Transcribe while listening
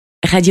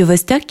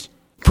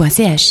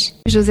radiovostok.ch.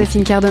 Joseph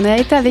Incardona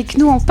est avec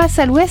nous en Passe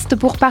à l'Ouest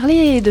pour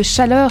parler de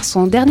Chaleur,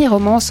 son dernier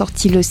roman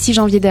sorti le 6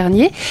 janvier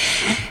dernier.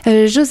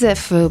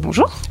 Joseph,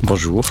 bonjour.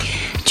 Bonjour.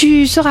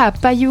 Tu seras à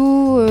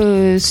Paillot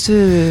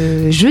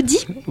ce jeudi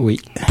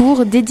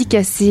pour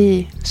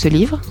dédicacer ce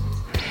livre.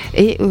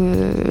 Et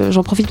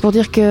j'en profite pour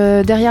dire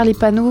que derrière les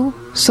panneaux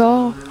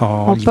sort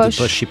en livre poche.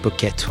 De poche chez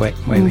Pocket,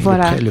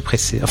 Voilà. Le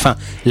pressé, enfin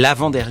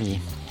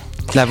l'avant-dernier.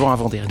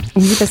 L'avant-avant-dernier.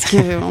 Oui, parce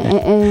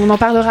qu'on en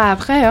parlera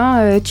après,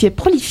 hein. Tu es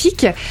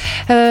prolifique.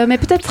 Mais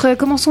peut-être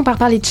commençons par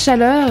parler de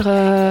Chaleur.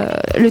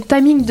 Le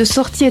timing de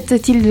sortie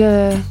était-il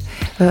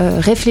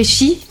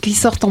réfléchi, qu'il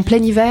sorte en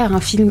plein hiver,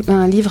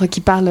 un livre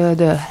qui parle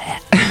de...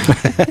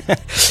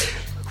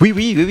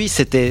 Oui,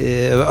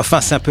 c'était.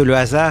 C'est un peu le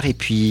hasard et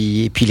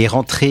puis les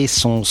rentrées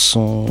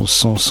sont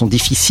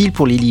difficiles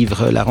pour les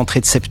livres. La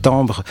rentrée de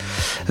septembre,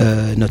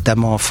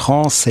 notamment en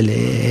France, elle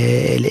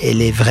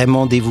est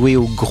vraiment dévouée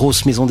aux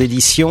grosses maisons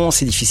d'édition.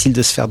 C'est difficile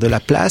de se faire de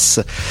la place.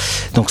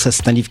 Donc ça,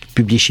 c'est un livre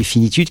publié chez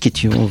Finitude, qui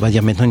est, on va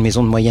dire maintenant, une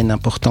maison de moyenne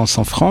importance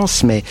en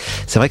France. Mais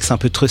c'est vrai que c'est un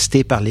peu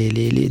trusté par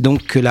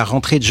donc la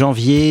rentrée de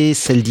janvier,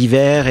 celle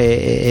d'hiver,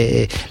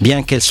 et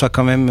bien qu'elle soit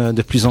quand même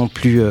de plus en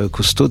plus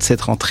costaude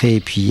cette rentrée,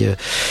 et puis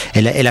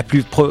elle est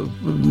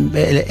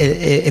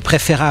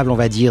préférable, on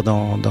va dire,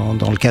 dans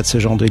le cas de ce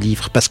genre de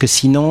livre, parce que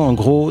sinon, en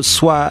gros,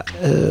 soit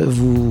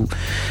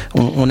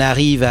on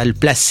arrive à le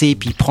placer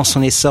puis il prend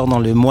son essor dans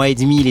le mois et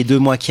demi, les 2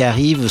 mois qui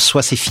arrivent,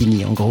 soit c'est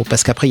fini, en gros,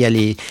 parce qu'après il y a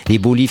les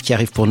beaux livres qui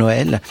arrivent pour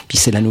Noël, puis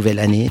c'est la nouvelle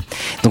année,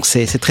 donc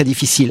c'est très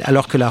difficile.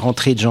 Alors que la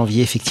rentrée de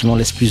janvier, effectivement,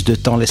 laisse plus de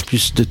temps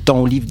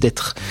au livre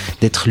d'être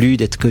lu,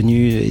 d'être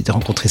connu et de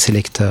rencontrer ses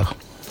lecteurs.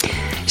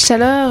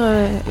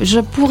 Chaleur, je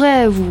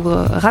pourrais vous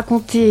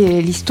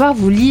raconter l'histoire,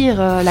 vous lire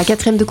la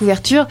 4e de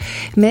couverture,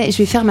 mais je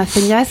vais faire ma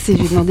feignasse et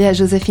je vais demander à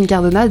Joseph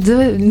Incardona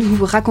de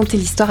nous raconter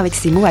l'histoire avec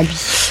ses mots à lui.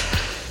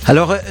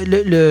 Alors,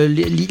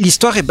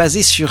 l'histoire est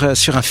basée sur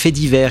un fait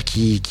divers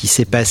qui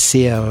s'est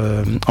passé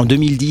en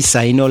 2010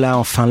 à Heinola,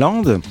 en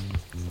Finlande.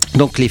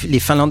 Donc les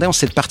Finlandais ont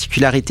cette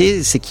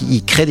particularité, c'est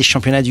qu'ils créent des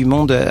championnats du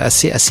monde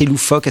assez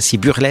loufoques, assez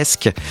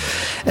burlesques.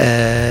 Il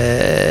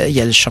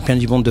y a le championnat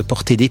du monde de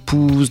porter des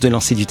pouces, de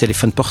lancer du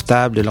téléphone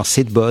portable, de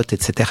lancer de bottes,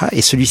 etc.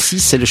 Et celui-ci,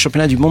 c'est le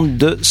championnat du monde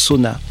de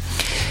sauna,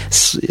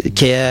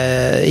 qui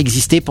a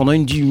existé pendant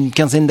une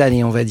quinzaine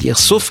d'années, on va dire.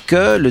 Sauf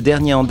que le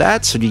dernier en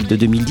date, celui de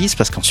 2010,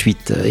 parce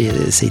qu'ensuite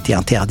ça a été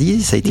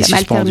interdit, ça a été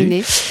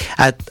suspendu,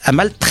 a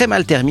très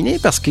mal terminé,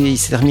 parce qu'il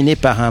s'est terminé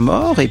par un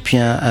mort, et puis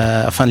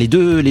les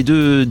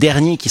deux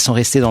derniers qui sont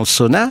restés dans le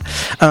sauna,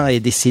 un est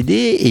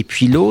décédé et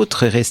puis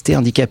l'autre est resté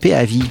handicapé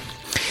à vie.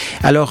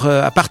 Alors,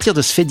 à partir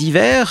de ce fait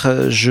divers,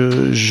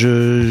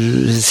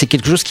 c'est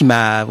quelque chose qui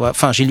m'a...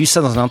 Enfin, j'ai lu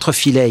ça dans un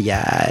entrefilet il y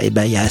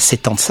a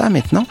 7 ans de ça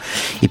maintenant.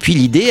 Et puis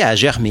l'idée a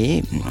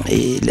germé.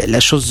 Et la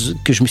chose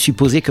que je me suis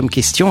posée comme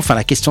question, enfin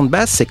la question de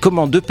base, c'est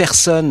comment 2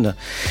 personnes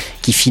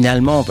qui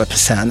finalement...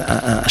 C'est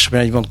un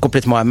championnat du monde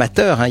complètement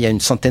amateur. Hein, il y a une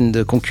centaine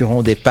de concurrents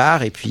au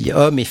départ. Et puis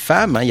hommes et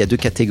femmes, hein, il y a 2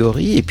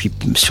 catégories. Et puis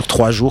sur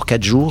 3 jours,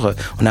 4 jours,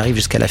 on arrive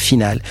jusqu'à la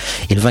finale.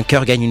 Et le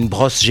vainqueur gagne une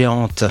brosse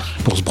géante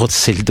pour se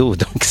brosser le dos.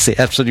 Donc c'est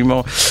absolument...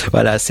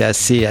 Voilà, c'est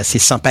assez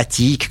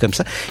sympathique comme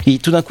ça. Et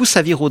tout d'un coup,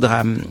 ça vire au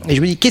drame. Et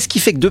je me dis, qu'est-ce qui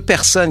fait que 2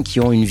 personnes qui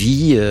ont une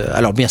vie...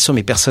 alors bien sûr,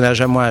 mes personnages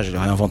à moi,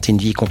 j'aurais inventé une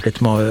vie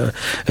complètement...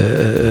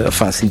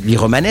 c'est une vie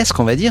romanesque,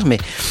 on va dire, mais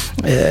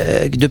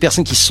 2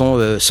 personnes qui sont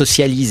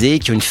socialisées,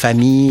 qui ont une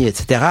famille,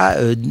 etc., à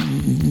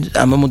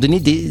un moment donné,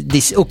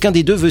 aucun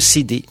des 2 veut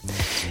céder.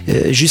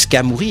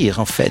 Jusqu'à mourir,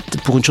 en fait,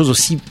 pour une chose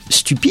aussi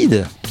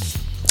stupide.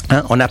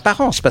 Hein, en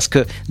apparence, parce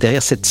que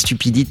derrière cette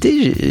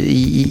stupidité,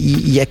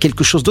 il y a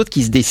quelque chose d'autre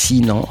qui se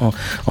dessine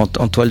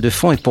en toile de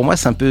fond, et pour moi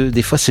c'est un peu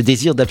des fois ce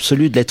désir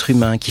d'absolu de l'être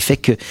humain qui fait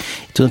que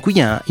tout d'un coup il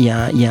y a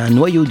un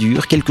noyau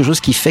dur, quelque chose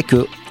qui fait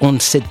que on ne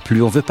cède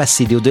plus, on veut pas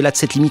céder, au-delà de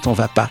cette limite on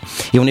va pas,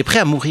 et on est prêt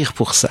à mourir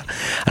pour ça.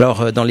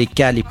 Alors dans les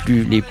cas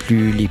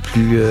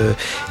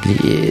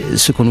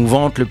ceux qu'on nous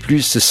vante le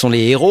plus, ce sont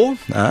les héros,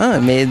 hein,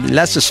 mais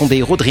là ce sont des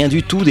héros de rien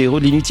du tout, des héros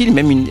de l'inutile,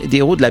 même des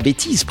héros de la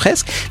bêtise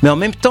presque, mais en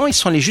même temps ils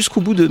sont allés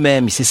jusqu'au bout d'eux-mêmes,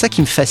 et c'est ça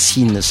qui me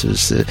fascine,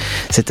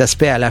 cet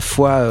aspect à la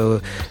fois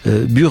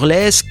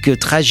burlesque,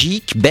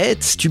 tragique,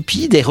 bête,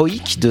 stupide,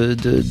 héroïque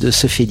de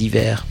ce fait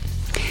divers.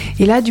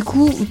 Et là, du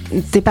coup,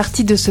 t'es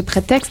parti de ce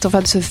prétexte,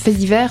 enfin de ce fait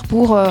divers,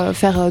 pour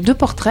faire 2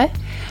 portraits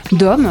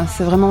d'hommes.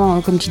 C'est vraiment,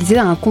 comme tu disais,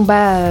 un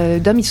combat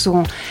d'hommes. Ils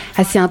sont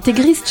assez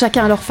intégristes,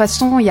 chacun à leur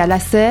façon. Il y a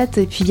l'ascète,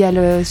 et puis il y a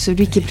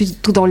celui qui est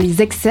plutôt dans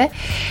les excès.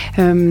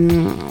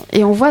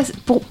 Et on voit,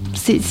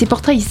 ces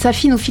portraits, ils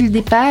s'affinent au fil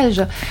des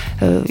pages.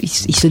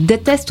 Ils se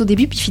détestent au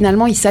début, puis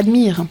finalement, ils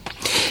s'admirent.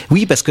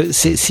 Oui, parce que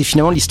c'est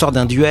finalement l'histoire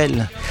d'un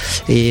duel,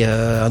 et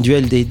un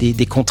duel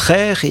des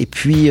contraires, et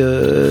puis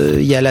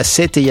il y a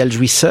l'ascète et il y a le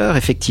jouisseur,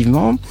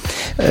 effectivement.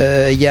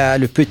 Il y a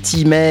le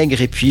petit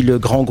maigre et puis le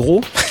grand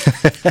gros.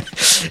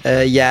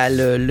 Il y a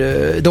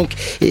donc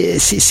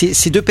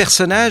ces 2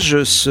 personnages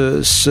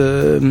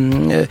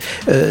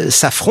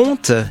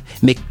s'affrontent,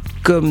 mais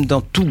comme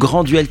dans tout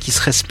grand duel qui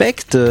se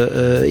respecte,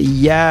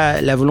 il y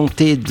a la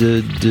volonté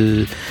de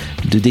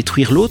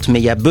détruire l'autre, mais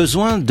il y a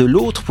besoin de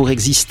l'autre pour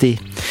exister.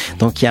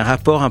 Donc il y a un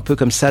rapport un peu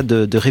comme ça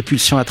de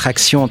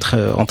répulsion-attraction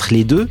entre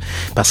les deux,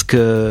 parce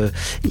que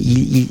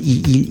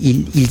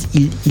ils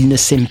ne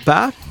s'aiment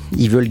pas.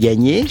 Ils veulent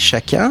gagner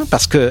chacun,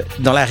 parce que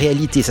dans la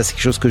réalité, ça c'est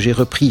quelque chose que j'ai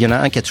repris, il y en a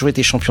un qui a toujours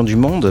été champion du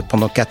monde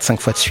pendant 4-5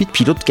 fois de suite,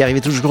 puis l'autre qui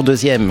arrivait toujours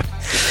deuxième.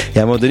 Et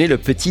à un moment donné, le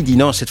petit dit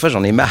non, cette fois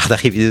j'en ai marre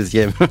d'arriver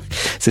deuxième.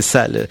 C'est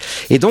ça.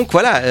 Et donc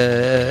voilà,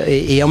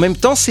 et en même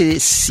temps,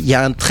 il y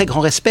a un très grand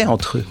respect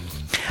entre eux.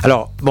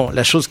 Alors bon,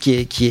 la chose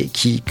il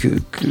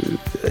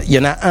y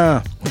en a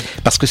un,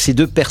 parce que ces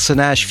deux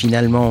personnages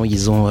finalement,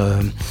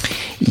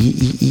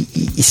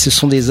 ce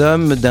sont des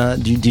hommes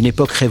d'une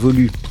époque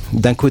révolue.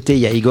 D'un côté, il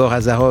y a Igor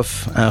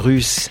Azarov, un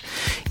Russe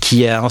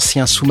qui est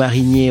ancien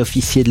sous-marinier,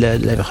 officier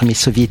de l'armée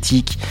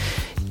soviétique,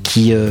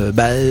 qui il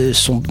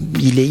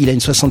a une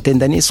 60aine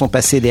d'années, son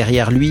passé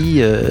derrière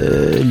lui,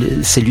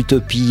 c'est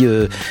l'utopie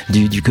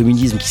du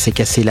communisme qui s'est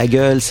cassé la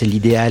gueule, c'est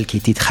l'idéal qui a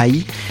été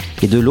trahi.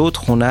 Et de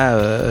l'autre, on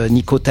a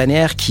Nico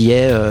Tanner qui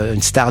est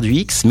une star du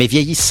X, mais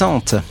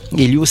vieillissante.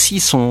 Et lui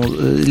aussi,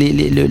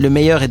 le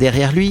meilleur est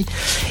derrière lui.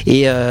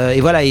 Et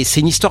voilà, et c'est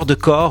une histoire de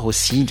corps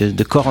aussi,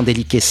 de corps en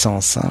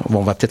déliquescence. Hein. Bon,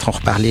 on va peut-être en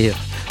reparler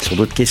sur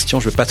d'autres questions,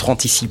 je ne veux pas trop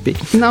anticiper.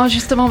 Non,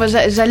 justement,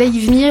 j'allais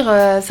y venir.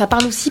 Ça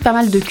parle aussi pas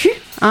mal de cul.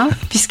 Hein,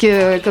 puisque,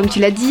 comme tu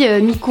l'as dit,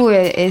 Nico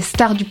est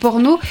star du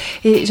porno.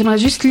 Et j'aimerais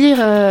juste lire,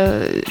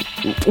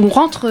 on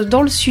rentre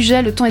dans le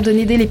sujet, le ton est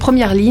donné dès les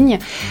premières lignes.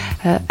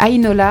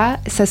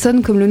 Ainola, ça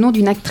sonne comme le nom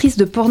d'une actrice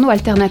de porno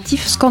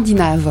alternatif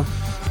scandinave.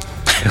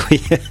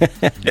 Oui.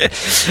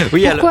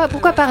 Oui.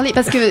 Pourquoi parler ?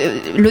 Parce que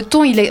le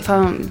ton,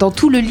 dans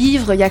tout le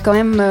livre, il y a quand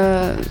même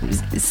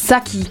ça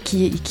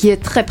qui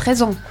est très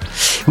présent.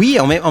 Oui,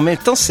 en même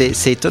temps,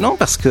 c'est étonnant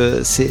parce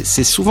que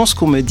c'est souvent ce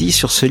qu'on me dit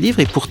sur ce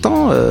livre, et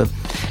pourtant,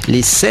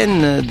 les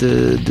scènes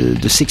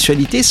de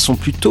sexualité sont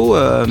plutôt,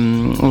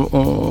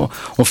 on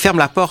ferme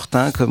la porte,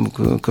 hein,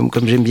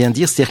 comme j'aime bien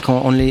dire, c'est-à-dire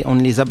qu'on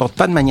ne les aborde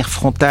pas de manière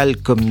frontale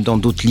comme dans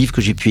d'autres livres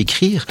que j'ai pu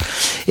écrire,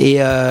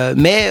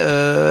 mais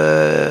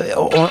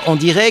on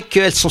dirait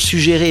qu'elles sont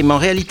suggérées, mais en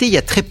réalité, il y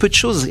a très peu de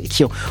choses il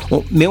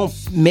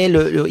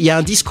y a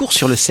un discours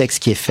sur le sexe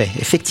qui est fait,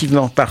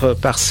 effectivement,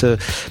 par ce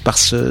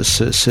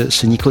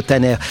Nico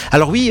Tanner.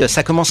 Alors oui,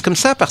 ça commence comme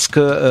ça parce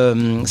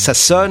que ça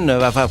sonne.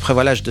 Après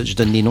voilà, je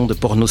donne les noms de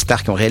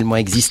pornostars qui ont réellement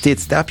existé,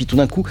 etc. Puis tout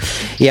d'un coup,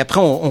 et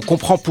après on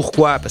comprend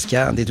pourquoi, parce qu'il y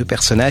a un des deux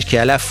personnages qui est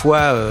à la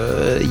fois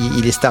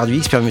il est star du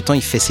X, puis en même temps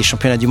il fait ses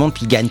championnats du monde,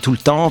 puis il gagne tout le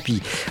temps,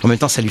 puis en même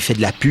temps ça lui fait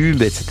de la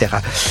pub, etc.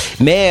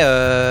 Mais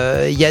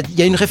il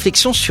y a une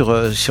réflexion sur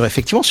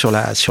effectivement sur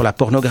la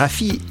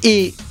pornographie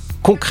et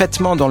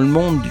concrètement dans le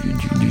monde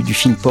du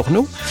film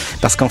porno,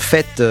 parce qu'en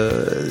fait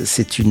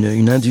c'est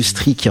une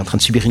industrie qui est en train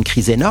de subir une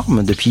crise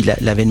énorme depuis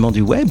l'avènement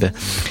du web,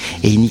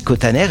 et Nico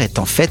Tanner est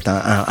en fait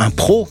un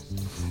pro.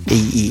 Et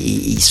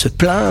il se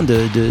plaint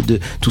de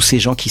tous ces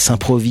gens qui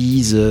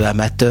s'improvisent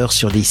amateurs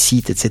sur des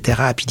sites,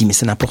 etc. Et puis il dit mais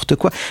c'est n'importe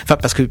quoi. Enfin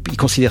parce que il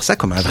considère ça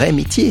comme un vrai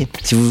métier.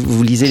 Si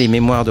vous lisez les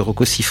mémoires de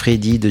Rocco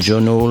Siffredi, de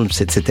John Holmes,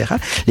 etc.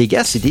 Les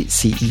gars,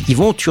 ils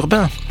vont au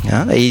turbin.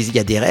 Hein, et il y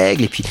a des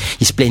règles. Et puis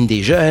ils se plaignent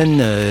des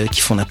jeunes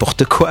qui font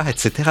n'importe quoi,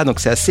 etc. Donc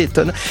c'est assez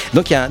étonnant.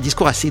 Donc il y a un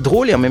discours assez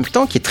drôle et en même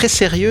temps qui est très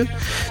sérieux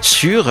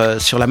sur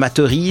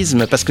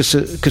l'amateurisme, parce que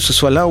ce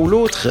soit l'un ou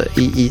l'autre,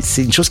 et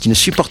c'est une chose qui ne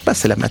supporte pas,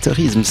 c'est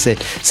l'amateurisme.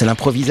 C'est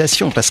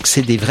l'improvisation, parce que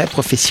c'est des vrais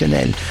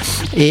professionnels,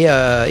 et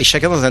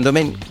chacun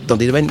dans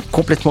des domaines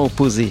complètement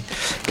opposés.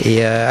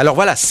 Et alors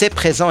voilà, c'est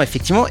présent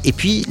effectivement. Et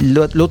puis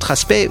l'autre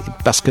aspect,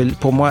 parce que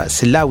pour moi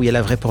c'est là où il y a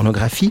la vraie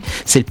pornographie,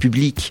 c'est le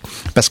public,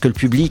 parce que le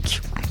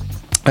public,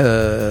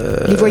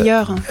 les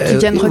voyeurs qui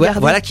viennent regarder.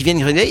 Voilà, qui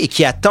viennent regarder et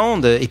qui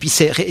attendent. Et puis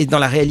dans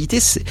la réalité,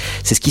 c'est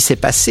ce qui s'est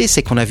passé,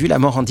 c'est qu'on a vu la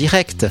mort en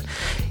direct.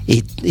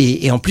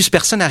 Et en plus,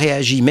 personne n'a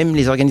réagi. Même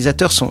les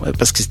organisateurs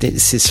parce que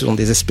ce sont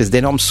des espèces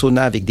d'énormes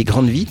saunas avec des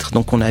grandes vitres.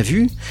 Donc on a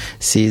vu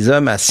ces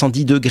hommes à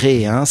 110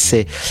 degrés. Hein,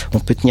 on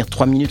peut tenir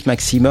 3 minutes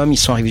maximum. Ils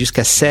sont arrivés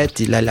jusqu'à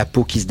 7. Et là, la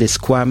peau qui se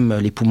desquame,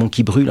 les poumons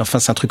qui brûlent. Enfin,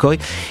 c'est un truc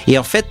horrible. Et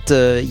en fait,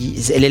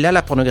 elle est là,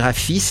 la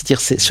pornographie.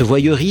 C'est-à-dire ce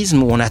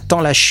voyeurisme où on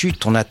attend la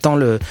chute, on attend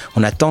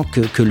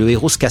que le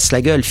héros se casse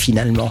la gueule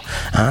finalement.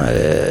 Hein,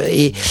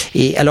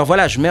 et alors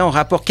voilà, je mets en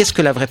rapport qu'est-ce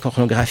que la vraie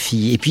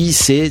pornographie. Et puis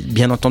c'est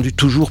bien entendu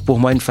toujours pour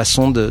moi une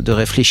façon de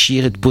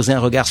réfléchir et de poser un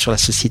regard sur la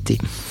société.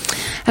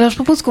 Alors je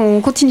propose qu'on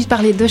continue de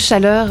parler de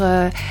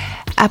chaleur.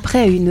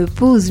 Après une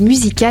pause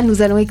musicale,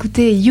 nous allons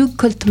écouter Hugh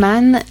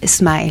Coltman,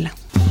 Smile.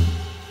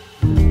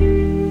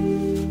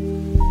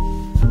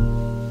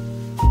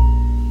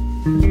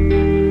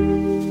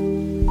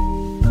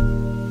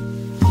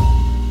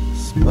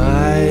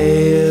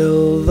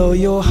 Smile though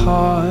your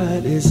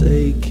heart is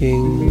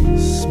aching.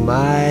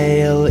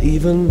 Smile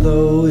even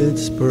though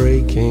it's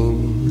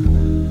breaking.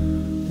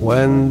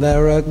 When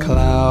there are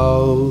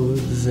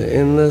clouds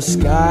in the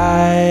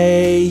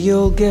sky,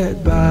 you'll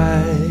get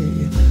by.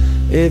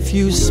 If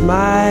you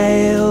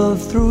smile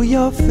through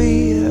your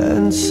fear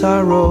and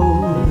sorrow,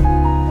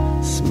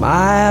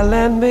 smile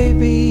and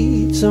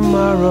maybe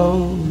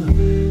tomorrow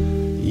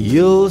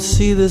you'll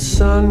see the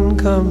sun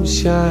come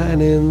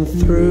shining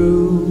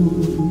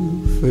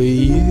through for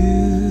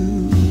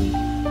you.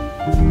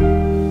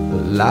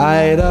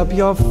 Light up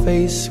your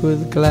face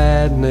with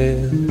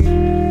gladness,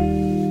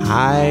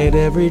 hide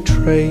every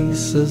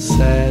trace of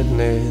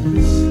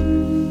sadness.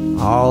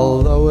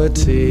 Although a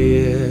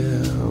tear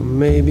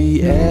may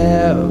be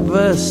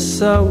ever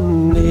so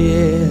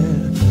near,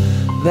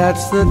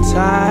 that's the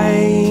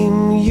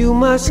time you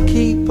must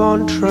keep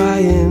on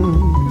trying.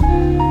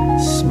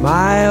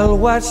 Smile,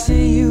 what's the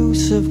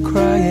use of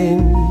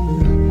crying?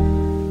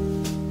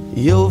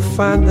 You'll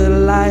find that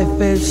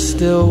life is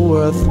still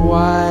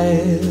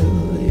worthwhile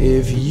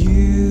if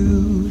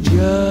you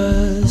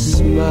just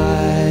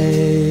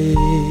smile.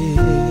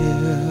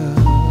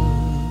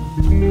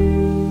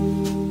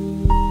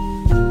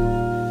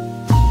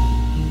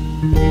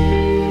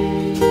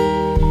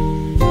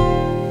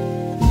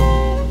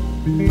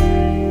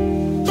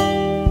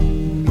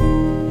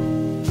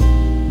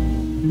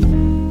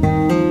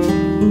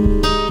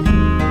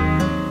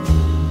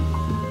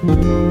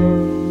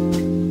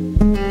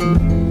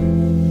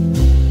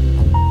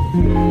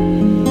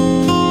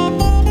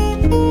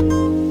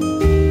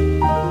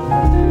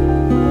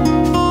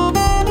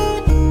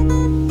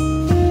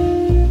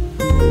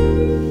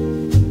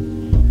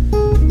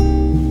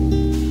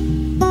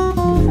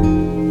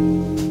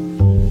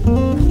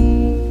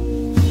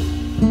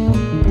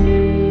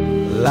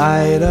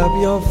 Light up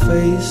your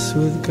face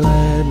with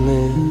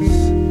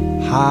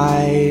gladness,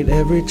 hide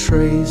every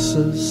trace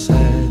of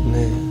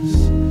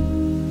sadness.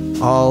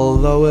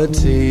 Although a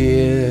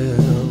tear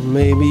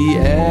may be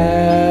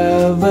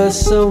ever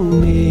so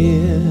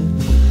near,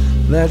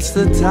 that's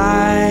the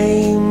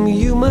time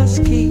you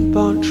must keep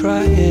on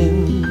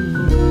trying.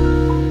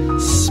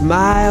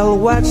 Smile,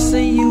 what's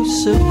the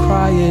use of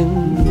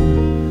crying?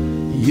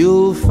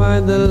 You'll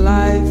find that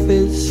life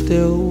is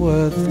still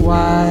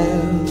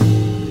worthwhile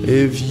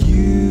if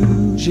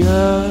you just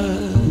smile.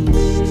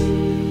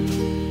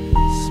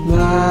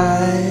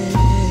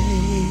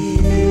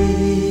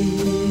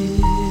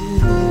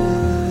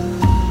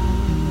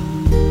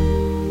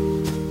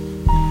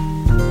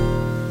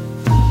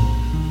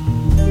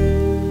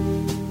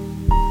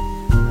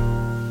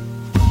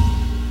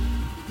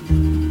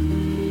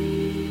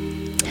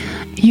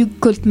 Hugh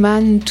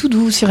Coltman, tout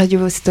doux sur Radio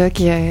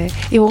Vostok.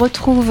 Et on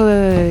retrouve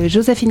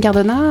Joseph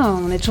Incardona,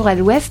 on est toujours à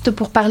l'ouest,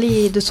 pour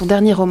parler de son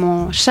dernier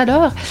roman,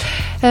 Chaleur.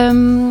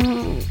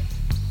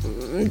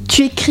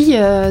 Tu écris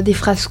des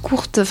phrases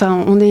courtes,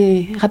 enfin on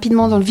est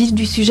rapidement dans le vif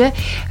du sujet.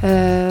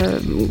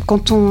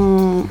 Quand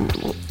on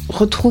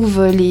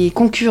retrouve les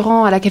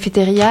concurrents à la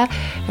cafétéria,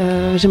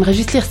 j'aimerais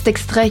juste lire cet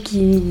extrait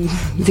qui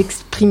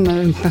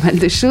exprime pas mal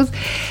de choses.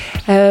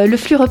 Le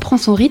flux reprend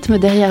son rythme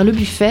derrière le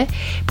buffet.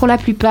 Pour la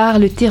plupart,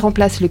 le thé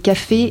remplace le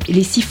café.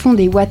 Les siphons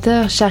des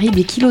water charrient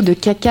des kilos de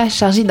caca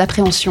chargés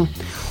d'appréhension.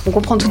 On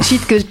comprend tout de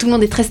suite que tout le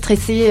monde est très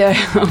stressé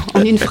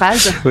en une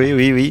phrase.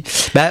 Oui.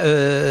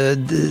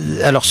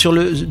 Alors sur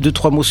deux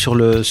trois mots sur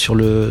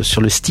le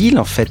style,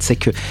 en fait, c'est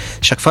que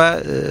chaque fois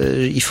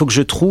il faut que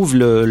je trouve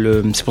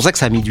c'est pour ça que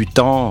ça a mis du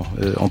temps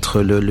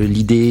entre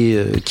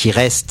l'idée qui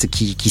reste,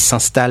 qui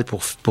s'installe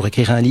pour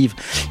écrire un livre,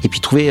 et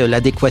puis trouver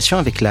l'adéquation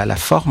avec la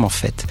forme, en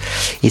fait.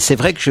 Et c'est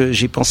vrai que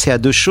j'ai pensé à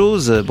deux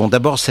choses. Bon,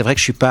 d'abord, c'est vrai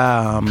que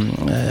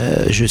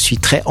je suis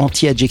très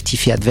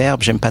anti-adjectif et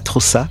adverbe, j'aime pas trop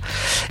ça.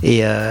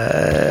 Et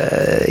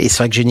c'est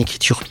vrai que j'ai une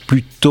écriture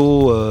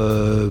plutôt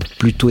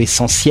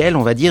essentielle,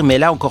 on va dire, mais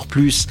là encore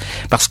plus,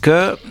 parce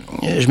que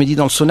je me dis,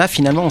 dans le sauna,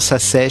 finalement, on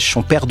s'assèche,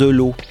 on perd de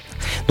l'eau.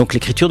 Donc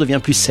l'écriture devient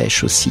plus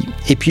sèche aussi.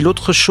 Et puis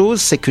l'autre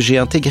chose, c'est que j'ai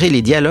intégré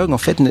les dialogues, en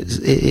fait,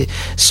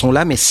 sont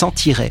là, mais sans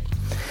tiret.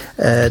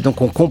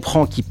 Donc on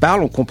comprend qui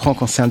parle, on comprend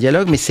quand c'est un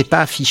dialogue, mais c'est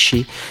pas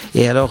affiché.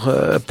 Et alors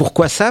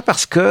pourquoi ça ?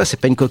 Parce que c'est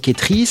pas une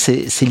coquetterie,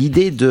 c'est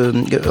l'idée de,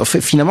 en fait,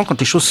 finalement, quand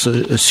les choses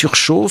se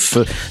surchauffent,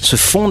 se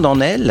fondent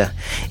en elles.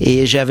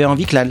 Et j'avais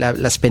envie que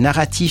l'aspect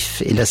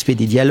narratif et l'aspect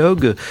des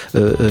dialogues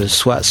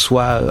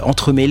soient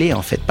entremêlés,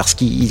 en fait, parce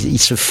qu'ils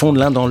se fondent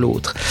l'un dans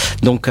l'autre.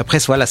 Donc après,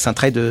 voilà, c'est un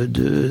travail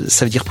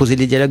ça veut dire poser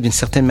les dialogues d'une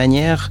certaine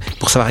manière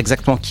pour savoir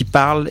exactement qui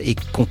parle et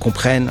qu'on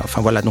comprenne.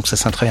 Enfin voilà, donc ça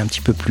c'est un travail un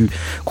petit peu plus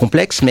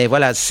complexe, mais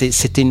voilà,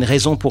 c'était une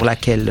raison pour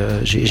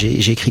laquelle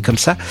j'ai écrit comme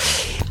ça.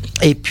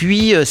 Et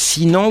puis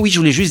sinon, oui, je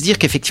voulais juste dire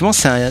qu'effectivement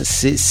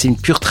c'est une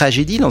pure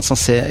tragédie, dans le sens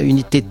c'est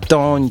unité de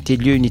temps, unité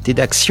de lieu, unité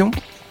d'action.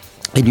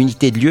 Et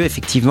l'unité de lieu,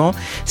 effectivement,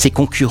 ses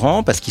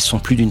concurrents, parce qu'ils sont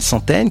plus d'une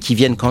centaine, qui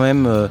viennent quand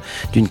même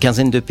d'une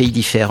quinzaine de pays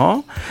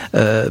différents,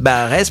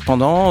 restent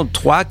pendant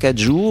 3-4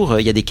 jours.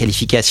 Il y a des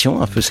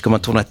qualifications, un peu c'est comme un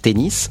tournoi de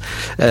tennis,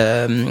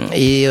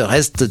 et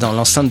restent dans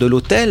l'enceinte de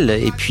l'hôtel.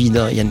 Et puis il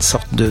y a une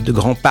sorte de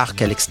grand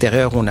parc à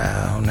l'extérieur où on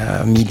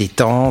a mis des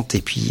tentes,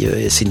 et puis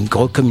c'est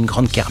comme une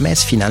grande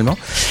kermesse finalement.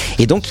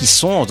 Et donc ils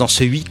sont dans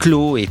ce huis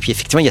clos. Et puis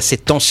effectivement il y a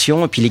cette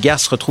tension. Et puis les gars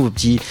se retrouvent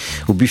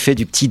au buffet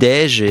du petit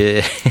déj,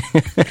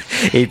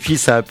 et puis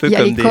ça un peu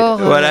comme des corps,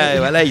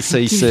 voilà,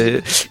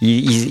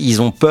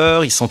 ils ont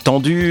peur, ils sont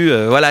tendus,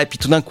 voilà. Et puis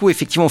tout d'un coup,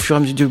 effectivement, au fur et à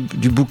mesure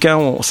du bouquin,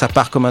 ça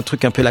part comme un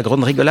truc un peu la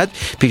grande rigolade.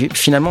 Puis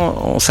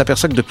finalement, on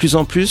s'aperçoit que de plus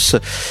en plus,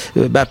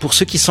 pour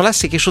ceux qui sont là,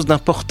 c'est quelque chose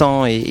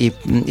d'important et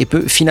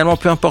finalement,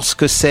 peu importe ce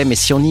que c'est, mais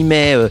si on y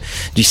met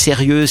du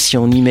sérieux, si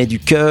on y met du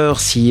cœur,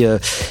 si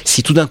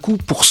tout d'un coup,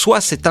 pour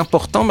soi, c'est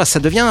important, ça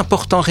devient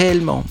important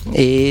réellement.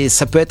 Et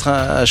ça peut être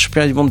un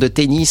championnat du monde de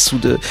tennis ou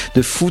de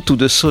foot ou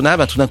de sauna.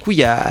 Tout d'un coup, il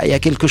y a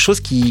quelque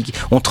chose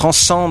on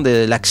transcende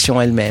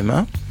l'action elle-même.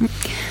 Hein.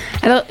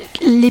 Alors,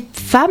 les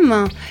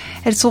femmes,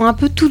 elles sont un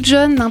peu toutes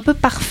jeunes, un peu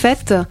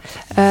parfaites.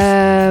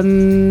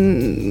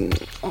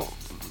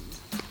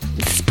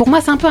 Pour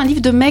moi, c'est un peu un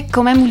livre de mecs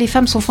quand même où les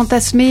femmes sont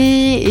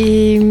fantasmées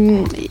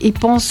et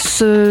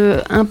pensent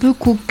un peu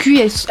qu'au cul.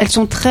 Elles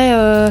sont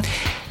très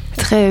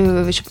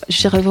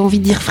j'aurais envie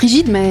de dire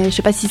frigide, mais je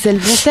sais pas si c'est le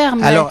bon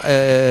terme. Alors,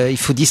 il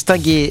faut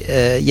distinguer.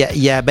 Il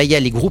y a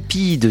les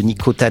groupies de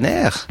Nico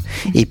Tanner,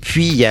 et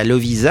puis il y a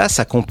Lovisa,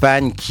 sa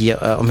compagne, qui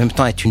en même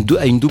temps a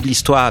une double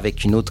histoire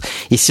avec une autre.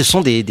 Et ce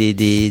sont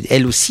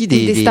elles aussi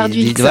des stars du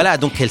X. Voilà,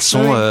 donc elles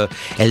sont,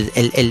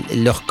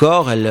 leur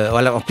corps,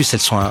 voilà, en plus elles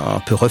sont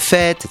un peu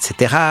refaites,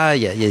 etc.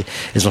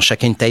 Elles ont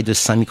chacun une taille de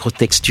sein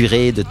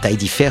micro-texturée, de tailles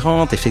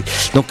différentes.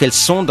 Donc elles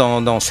sont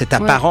dans cette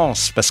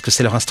apparence parce que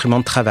c'est leur instrument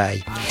de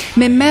travail.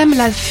 Mais même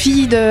la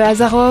fille de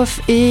Azaroff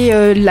et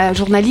la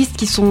journaliste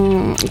qui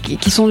sont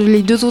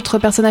les deux autres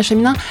personnages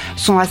féminins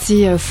sont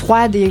assez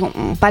froides et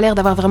n'ont pas l'air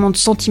d'avoir vraiment de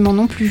sentiments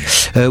non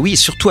plus. Oui,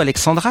 surtout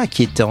Alexandra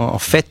qui est en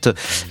fait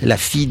la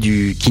fille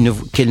de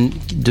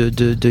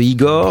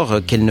Igor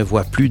qu'elle ne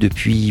voit plus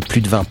depuis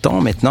plus de 20 ans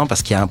maintenant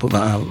parce qu'il y a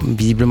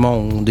visiblement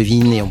on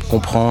devine et on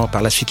comprend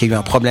par la suite qu'il y a eu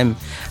un problème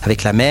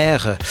avec la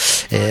mère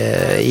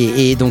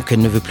et donc elle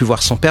ne veut plus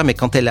voir son père, mais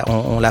quand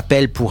on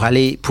l'appelle pour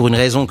aller pour une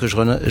raison que je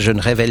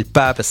ne révèle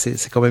pas parce que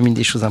c'est quand même une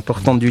des choses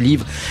importantes du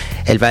livre,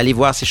 elle va aller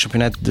voir ces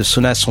championnats de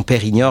sauna, son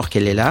père ignore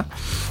qu'elle est là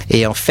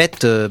et en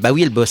fait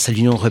elle bosse à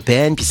l'Union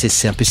européenne, puis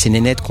c'est un peu ces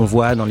nénettes qu'on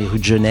voit dans les rues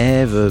de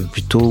Genève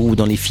plutôt ou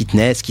dans les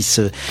fitness qui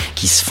se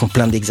font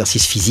plein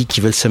d'exercices physiques,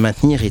 qui veulent se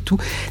maintenir et tout.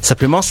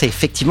 Simplement c'est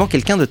effectivement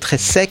quelqu'un de très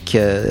sec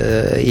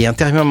et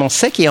intérieurement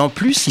sec, et en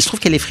plus il se trouve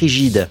qu'elle est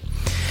frigide.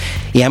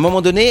 Et à un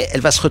moment donné, elle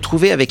va se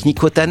retrouver avec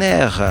Nico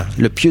Tanner,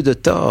 le pieu de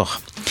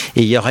Thor.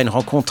 Et il y aura une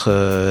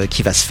rencontre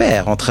qui va se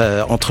faire entre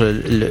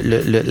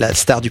la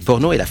star du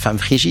porno et la femme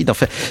frigide.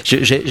 Enfin,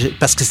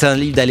 parce que c'est un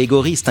livre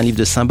d'allégorie, c'est un livre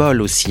de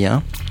symboles aussi.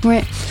 Hein.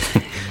 Ouais.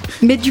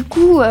 Mais du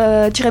coup,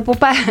 tu réponds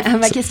pas à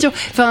ma question.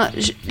 Enfin,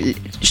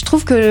 je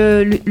trouve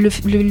que le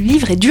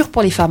livre est dur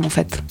pour les femmes, en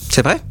fait.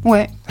 C'est vrai ?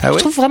 Ouais. Ah ouais ? Je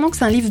trouve vraiment que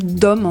c'est un livre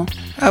d'hommes.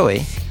 Ah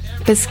ouais.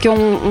 Parce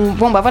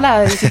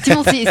voilà,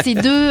 effectivement, ces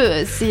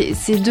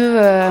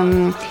deux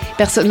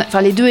personnes,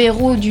 enfin les deux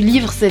héros du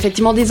livre, c'est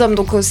effectivement des hommes,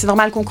 donc c'est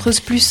normal qu'on creuse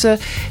plus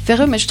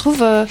vers eux. Mais je trouve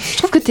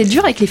que t'es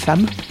dur avec les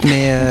femmes.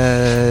 Mais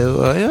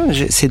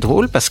c'est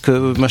drôle parce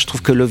que moi je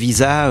trouve que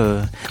Lovisa,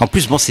 en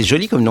plus c'est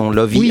joli comme nom,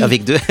 Lovie, oui.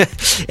 Avec deux.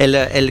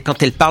 elle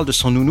quand elle parle de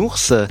son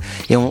nounours,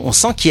 et on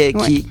sent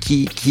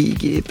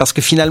parce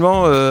que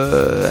finalement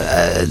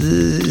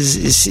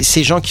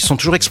ces gens qui sont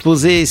toujours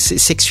exposés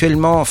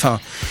sexuellement, enfin,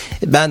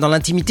 dans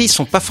l'intimité, ils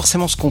sont pas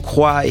forcément ce qu'on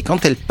croit. Et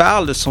quand elle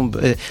parle de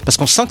parce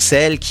qu'on sent que c'est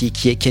elle qui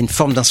a une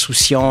forme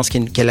d'insouciance,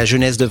 qui a la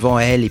jeunesse devant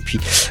elle. Et puis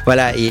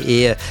voilà.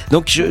 Et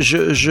donc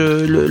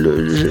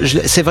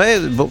c'est vrai.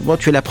 Bon,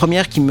 tu es la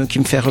première qui me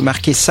fait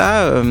remarquer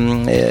ça.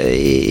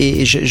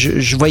 Et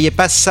je voyais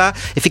pas ça.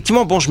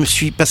 Effectivement,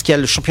 parce qu'il y a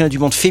le championnat du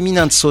monde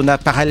féminin de sauna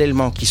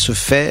parallèlement qui se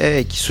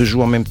fait et qui se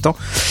joue en même temps.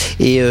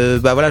 Et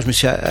je me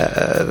suis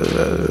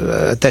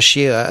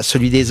attaché à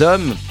celui des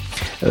hommes.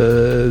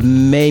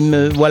 Mais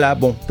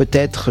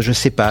peut-être, je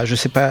sais pas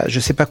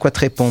quoi te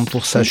répondre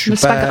pour ça. Je suis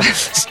pas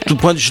tout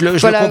point. Je le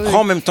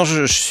comprends. En même temps,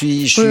 je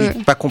suis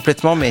pas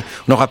complètement, mais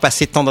on n'aura pas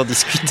assez de temps d'en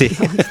discuter.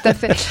 Tout à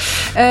fait.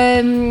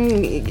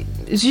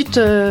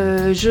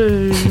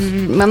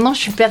 Maintenant, je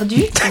suis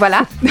perdue.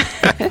 Voilà.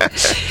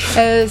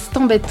 C'est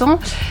embêtant.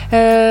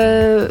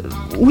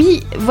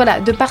 Oui, voilà,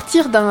 de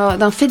partir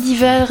d'un fait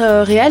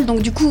divers réel.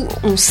 Donc, du coup,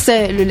 on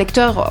sait, le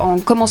lecteur, en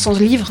commençant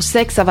ce livre,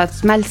 sait que ça va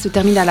mal se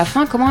terminer à la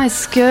fin. Comment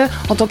est-ce que,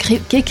 en tant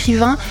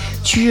qu'écrivain,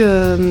 tu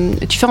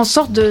fais en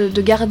sorte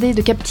de garder,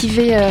 de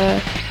captiver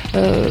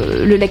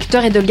le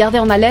lecteur et de le garder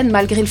en haleine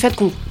malgré le fait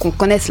qu'on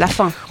connaisse la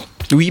fin?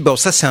 Oui,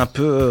 ça c'est un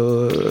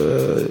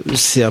peu,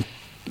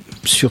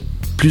 sur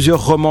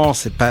plusieurs romans,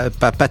 c'est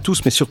pas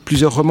tous, mais sur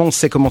plusieurs romans, on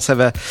sait comment ça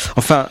va.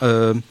 Enfin.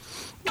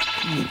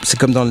 C'est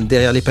comme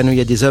derrière les panneaux il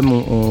y a des hommes,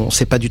 on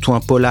sait pas du tout un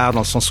polar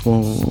dans le sens où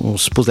on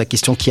se pose la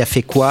question qui a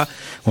fait quoi.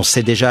 On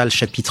sait déjà le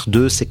chapitre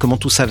 2, c'est comment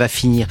tout ça va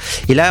finir.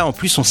 Et là en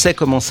plus on sait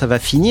comment ça va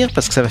finir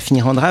parce que ça va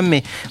finir en drame,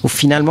 mais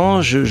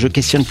finalement je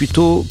questionne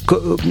plutôt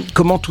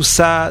comment tout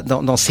ça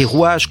dans ces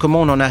rouages, comment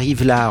on en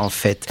arrive là en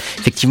fait.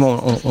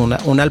 Effectivement on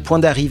a le point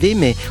d'arrivée,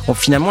 mais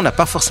finalement on n'a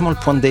pas forcément le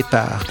point de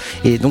départ.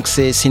 Et donc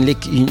c'est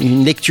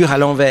une lecture à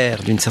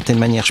l'envers d'une certaine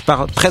manière. Je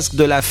pars presque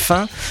de la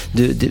fin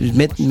de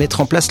mettre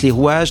en place les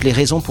rouages, les les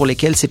raisons pour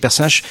lesquelles ces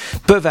personnages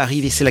peuvent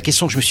arriver. C'est la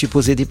question que je me suis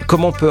posée.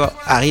 Comment on peut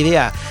arriver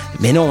à...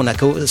 Mais non, on a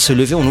qu'à se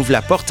lever, on ouvre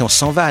la porte et on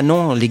s'en va.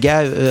 Non, les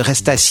gars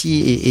restent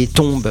assis et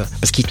tombent,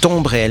 parce qu'ils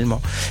tombent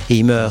réellement et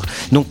ils meurent.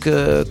 Donc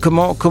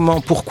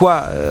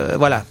pourquoi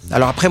voilà.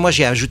 Alors après, moi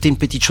j'ai ajouté une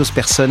petite chose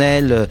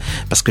personnelle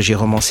parce que j'ai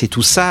romancé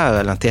tout ça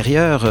à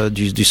l'intérieur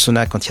du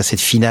sauna quand il y a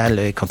cette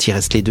finale, quand il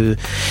reste les deux.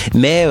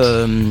 Mais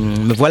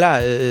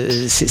voilà,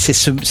 c'est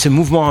ce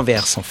mouvement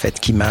inverse en fait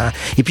qui m'a.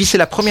 Et puis c'est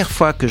la première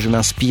fois que je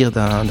m'inspire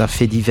d'un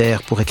fait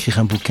divers pour écrire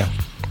un bouquin.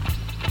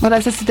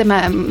 Voilà, ça c'était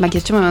ma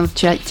question,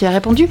 tu as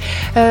répondu.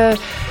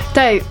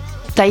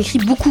 T'as écrit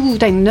beaucoup,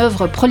 t'as une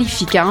œuvre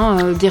prolifique,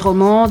 des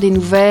romans, des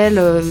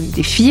nouvelles,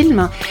 des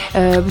films.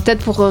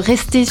 Peut-être pour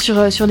rester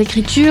sur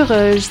l'écriture,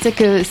 je sais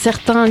que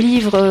certains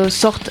livres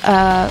sortent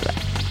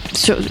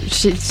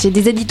chez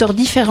des éditeurs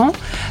différents.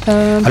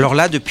 Alors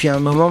là, depuis un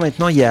moment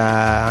maintenant, il y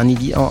a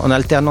en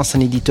alternance un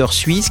éditeur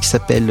suisse qui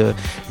s'appelle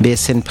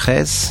BSN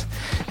Press,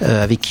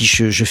 avec qui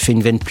je fais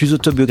une veine plus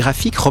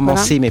autobiographique,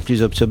 romancée mais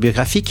plus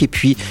autobiographique, et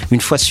puis une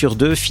fois sur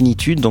deux,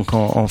 Finitude, donc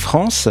en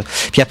France.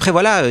 Puis après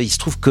voilà, il se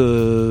trouve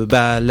que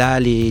là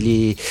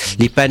les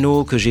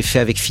panneaux que j'ai fait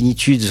avec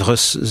Finitude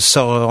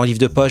sortent en livre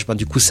de poche.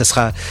 Du coup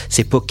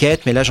c'est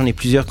Pocket, mais là j'en ai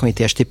plusieurs qui ont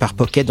été achetés par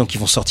Pocket, donc ils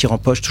vont sortir en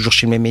poche toujours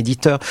chez le même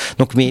éditeur.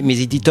 Donc mes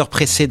éditeurs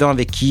précédents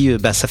avec qui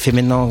ça fait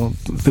maintenant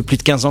un peu plus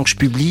de 15 ans que je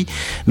publie,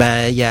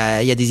 il y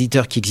a des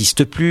éditeurs qui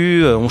n'existent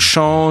plus, on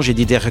change, et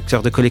des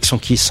directeurs de collection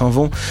qui s'en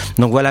vont.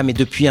 Donc voilà, mais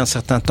depuis un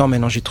certain temps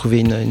maintenant j'ai trouvé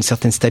une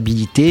certaine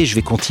stabilité. Je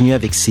vais continuer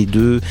avec ces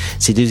deux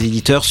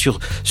éditeurs sur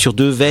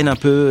deux veines, un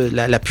peu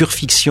la pure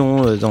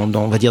fiction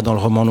on va dire dans le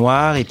roman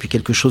noir, et puis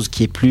quelque chose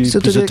qui est plus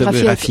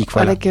autobiographique.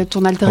 Avec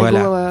ton alter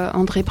ego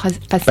André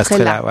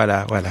Pastrella.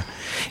 Voilà.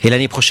 Et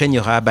l'année prochaine il y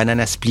aura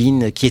Banana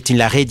Spleen qui est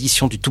la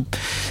réédition du tout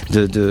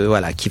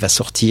qui va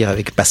sortir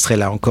avec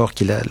Pastrella encore,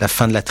 qui est la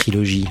fin de la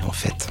trilogie en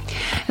fait.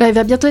 Là, il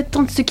va bientôt être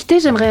temps de se quitter.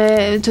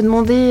 J'aimerais te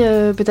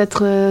demander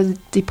peut-être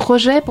des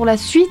projets pour la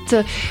suite.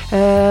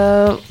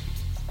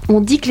 On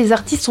dit que les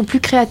artistes sont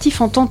plus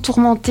créatifs en temps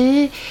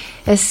tourmenté.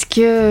 Est-ce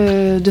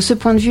que de ce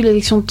point de vue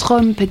l'élection de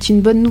Trump est une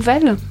bonne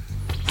nouvelle?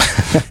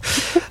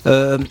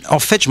 En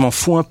fait, je m'en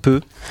fous un peu.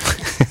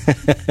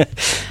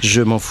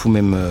 Je m'en fous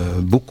même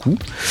beaucoup.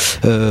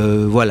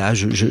 Voilà,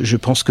 je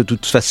pense que de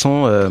toute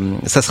façon,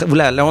 ça serait.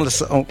 Voilà, là,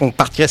 on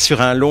partirait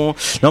sur un long.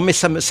 Non, mais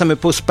ça me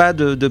pose pas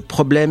de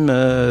problème.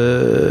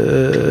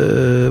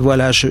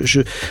 Voilà,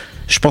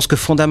 je pense que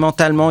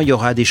fondamentalement, il y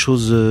aura des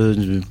choses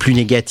plus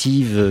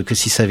négatives que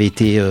si ça avait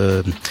été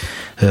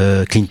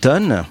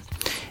Clinton.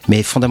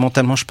 Mais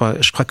fondamentalement, je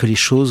crois que les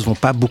choses vont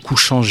pas beaucoup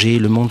changer.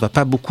 Le monde va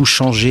pas beaucoup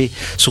changer,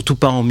 surtout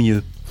pas en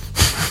mieux.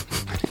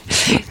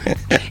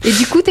 Et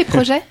du coup, tes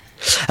projets ?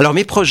 Alors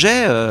mes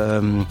projets,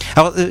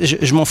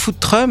 je m'en fous de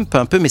Trump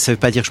un peu, mais ça veut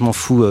pas dire que je m'en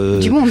fous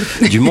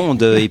du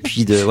monde et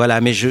puis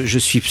mais je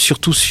suis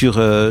surtout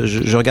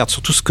je regarde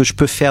surtout ce que je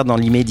peux faire dans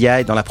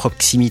l'immédiat et dans la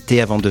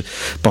proximité avant de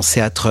penser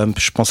à Trump.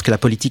 Je pense que la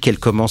politique, elle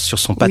commence sur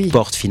son pas de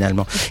porte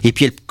finalement, et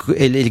puis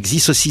elle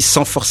existe aussi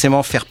sans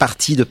forcément faire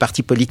partie de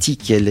partis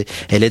politiques. Elle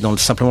est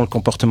simplement le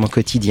comportement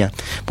quotidien.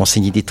 Bon, c'est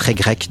une idée très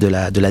grecque de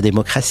la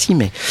démocratie,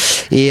 mais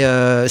c'est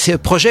un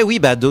projet,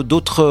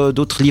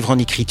 d'autres livres en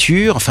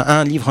écriture, enfin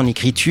un livre en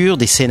écriture,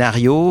 des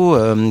scénarios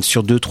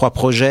sur 2-3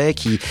 projets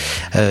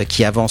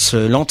qui avancent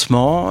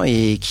lentement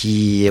et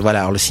qui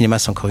alors le cinéma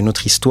c'est encore une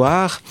autre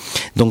histoire.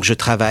 Donc je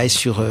travaille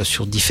sur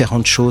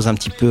différentes choses un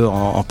petit peu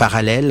en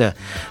parallèle,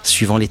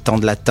 suivant les temps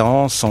de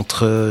latence,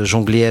 entre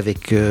jongler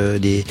avec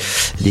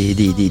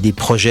des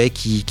projets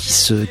qui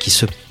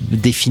se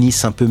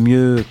définissent un peu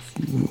mieux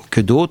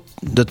que d'autres,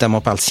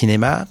 notamment par le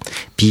cinéma.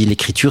 Puis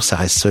l'écriture, ça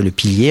reste le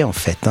pilier en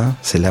fait.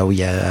 C'est là où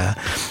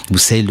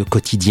c'est le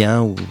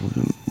quotidien, où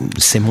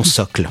c'est mon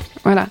socle.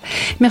 Voilà.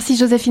 Merci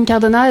Joséphine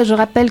Incardona. Je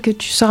rappelle que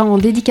tu seras en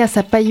dédicace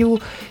à Payot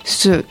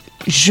ce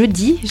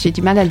jeudi. J'ai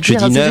du mal à le dire.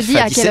 Jeudi 9 jeudi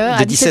à quelle heure?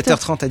 De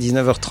 17h30 à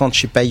 19h30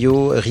 chez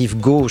Payot, rive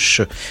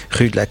gauche,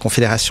 rue de la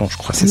Confédération, je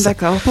crois. C'est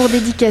D'accord. Pour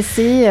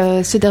dédicacer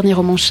ce dernier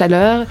roman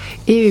Chaleur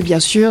et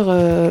bien sûr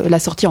la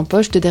sortie en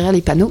poche de Derrière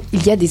les panneaux,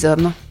 il y a des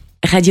hommes.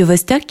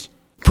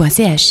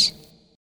 radiovostok.ch